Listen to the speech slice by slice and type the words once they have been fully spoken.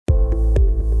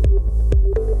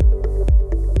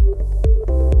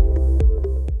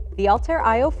The ALTAIR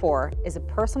io4 is a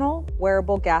personal,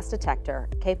 wearable gas detector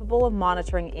capable of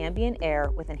monitoring ambient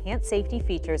air with enhanced safety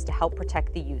features to help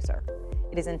protect the user.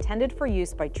 It is intended for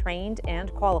use by trained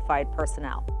and qualified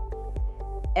personnel.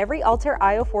 Every ALTAIR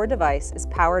io4 device is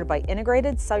powered by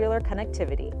integrated cellular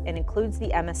connectivity and includes the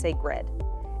MSA Grid,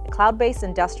 a cloud-based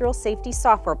industrial safety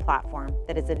software platform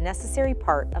that is a necessary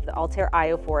part of the ALTAIR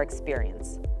io4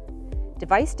 experience.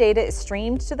 Device data is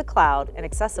streamed to the cloud and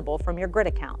accessible from your Grid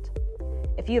account.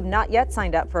 If you have not yet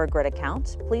signed up for a Grid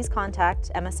account, please contact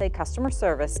MSA customer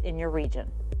service in your region.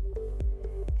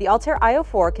 The ALTAIR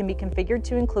io4 can be configured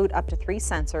to include up to 3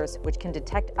 sensors which can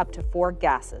detect up to 4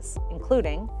 gases,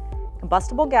 including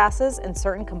combustible gases and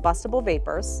certain combustible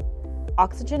vapors,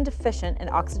 oxygen-deficient and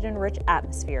oxygen-rich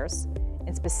atmospheres,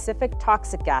 and specific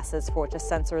toxic gases for which a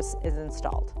sensor is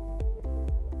installed.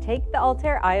 Take the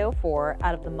ALTAIR io4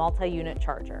 out of the multi-unit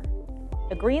charger.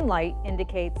 A green light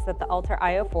indicates that the ALTAIR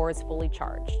io4 is fully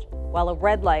charged, while a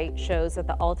red light shows that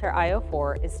the ALTAIR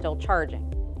io4 is still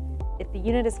charging. If the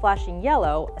unit is flashing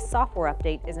yellow, a software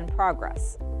update is in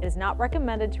progress. It is not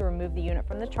recommended to remove the unit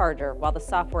from the charger while the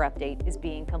software update is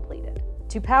being completed.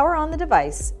 To power on the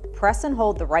device, press and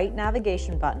hold the right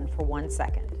navigation button for 1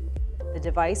 second. The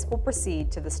device will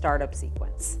proceed to the startup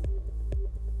sequence.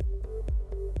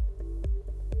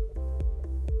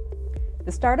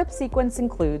 The startup sequence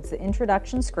includes the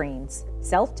introduction screens,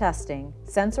 self-testing,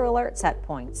 sensor alert set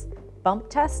points, bump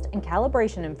test and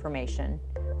calibration information,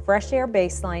 fresh air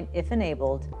baseline if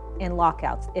enabled, and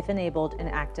lockouts if enabled and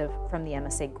active from the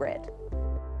MSA Grid.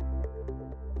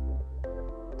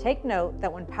 Take note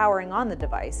that when powering on the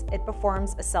device, it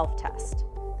performs a self-test.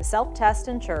 The self-test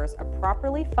ensures a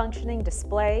properly functioning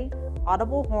display,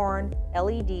 audible horn,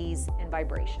 LEDs, and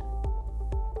vibration.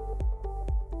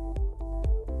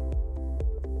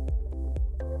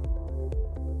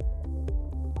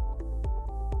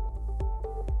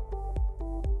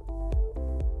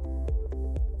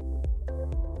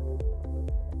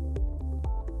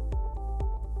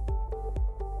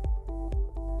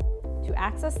 To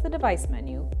access the device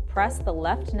menu, press the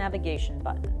left navigation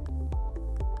button.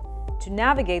 To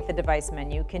navigate the device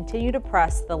menu, continue to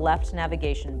press the left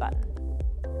navigation button.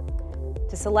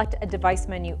 To select a device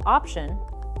menu option,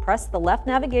 press the left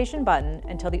navigation button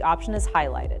until the option is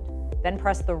highlighted, then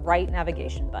press the right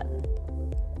navigation button.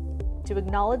 To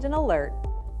acknowledge an alert,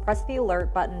 press the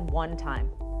alert button 1 time.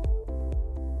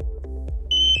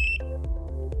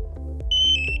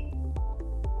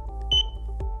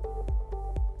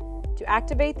 To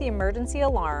activate the emergency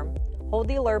alarm, hold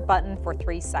the alert button for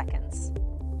 3 seconds.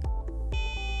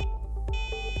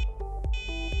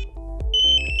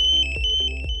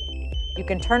 You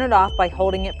can turn it off by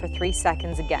holding it for 3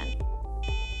 seconds again.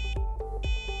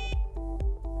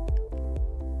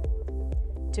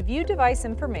 To view device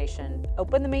information,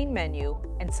 open the main menu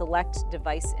and select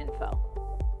Device Info.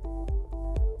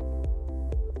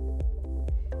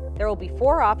 There will be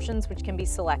 4 options which can be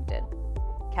selected: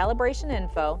 Calibration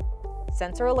Info,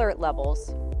 Sensor Alert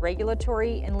Levels,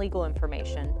 Regulatory and Legal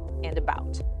Information, and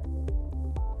About.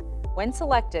 When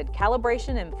selected,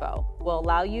 Calibration Info will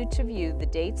allow you to view the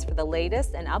dates for the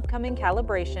latest and upcoming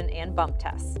calibration and bump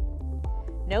tests.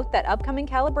 Note that upcoming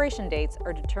calibration dates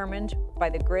are determined by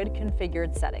the Grid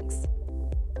configured settings.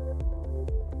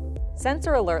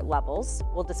 Sensor Alert Levels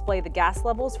will display the gas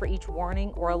levels for each warning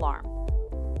or alarm.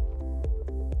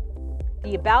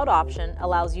 The About option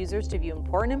allows users to view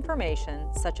important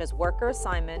information such as worker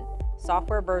assignment,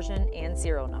 software version, and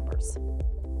serial numbers.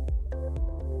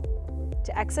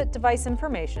 To exit device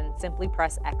information, simply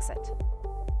press Exit.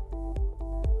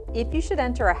 If you should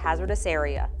enter a hazardous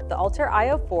area, the ALTAIR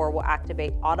io4 will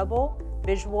activate audible,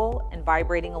 visual, and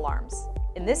vibrating alarms.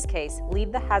 In this case,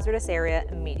 leave the hazardous area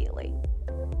immediately.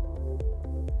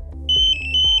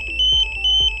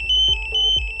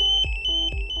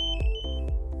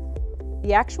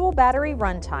 The actual battery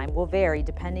runtime will vary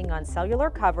depending on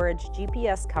cellular coverage,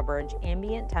 GPS coverage,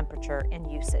 ambient temperature,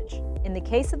 and usage. In the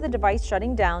case of the device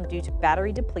shutting down due to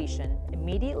battery depletion,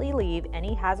 immediately leave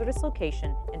any hazardous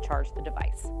location and charge the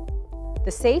device. The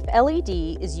safe LED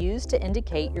is used to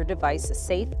indicate your device is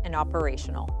safe and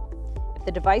operational. If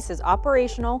the device is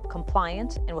operational,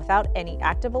 compliant, and without any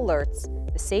active alerts,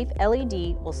 the safe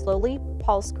LED will slowly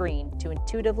pulse green to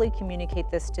intuitively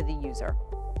communicate this to the user.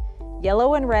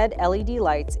 Yellow and red LED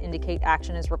lights indicate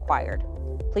action is required.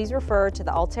 Please refer to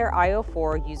the ALTAIR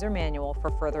io4 user manual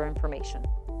for further information.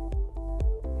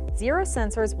 Zero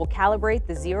sensors will calibrate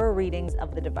the zero readings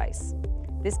of the device.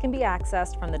 This can be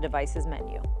accessed from the device's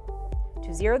menu.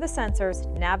 To zero the sensors,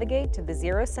 navigate to the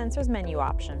Zero Sensors menu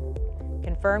option,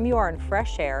 confirm you are in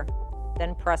fresh air,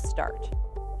 then press Start.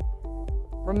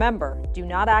 Remember, do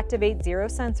not activate zero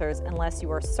sensors unless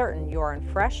you are certain you are in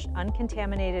fresh,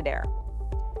 uncontaminated air.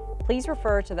 Please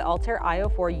refer to the ALTAIR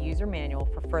io4 user manual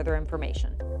for further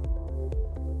information.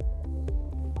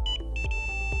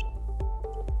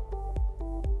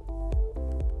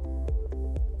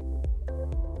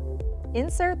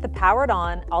 Insert the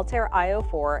powered-on ALTAIR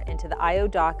io4 into the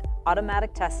IO-Dock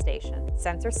automatic test station,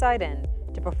 sensor side in,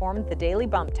 to perform the daily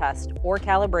bump test or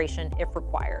calibration if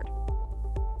required.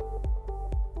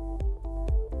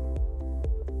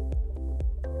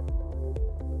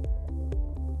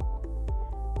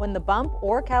 When the bump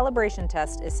or calibration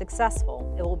test is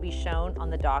successful, it will be shown on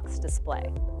the dock's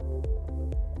display.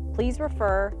 Please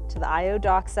refer to the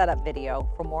IO-Dock setup video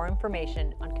for more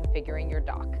information on configuring your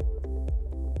dock.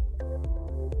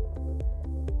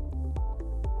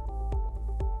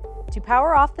 To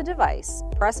power off the device,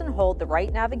 press and hold the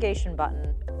right navigation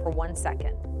button for 1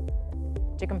 second.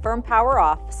 To confirm power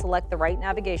off, select the right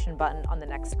navigation button on the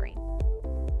next screen.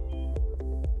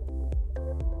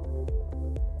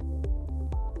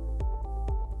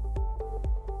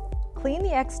 Clean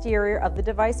the exterior of the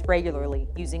device regularly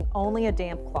using only a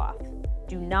damp cloth.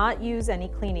 Do not use any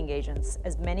cleaning agents,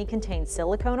 as many contain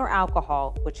silicone or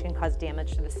alcohol, which can cause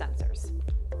damage to the sensors.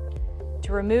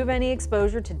 To remove any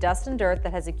exposure to dust and dirt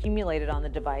that has accumulated on the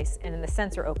device and in the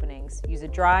sensor openings, use a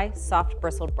dry, soft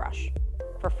bristled brush.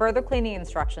 For further cleaning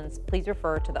instructions, please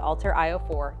refer to the ALTAIR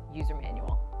io4 user manual.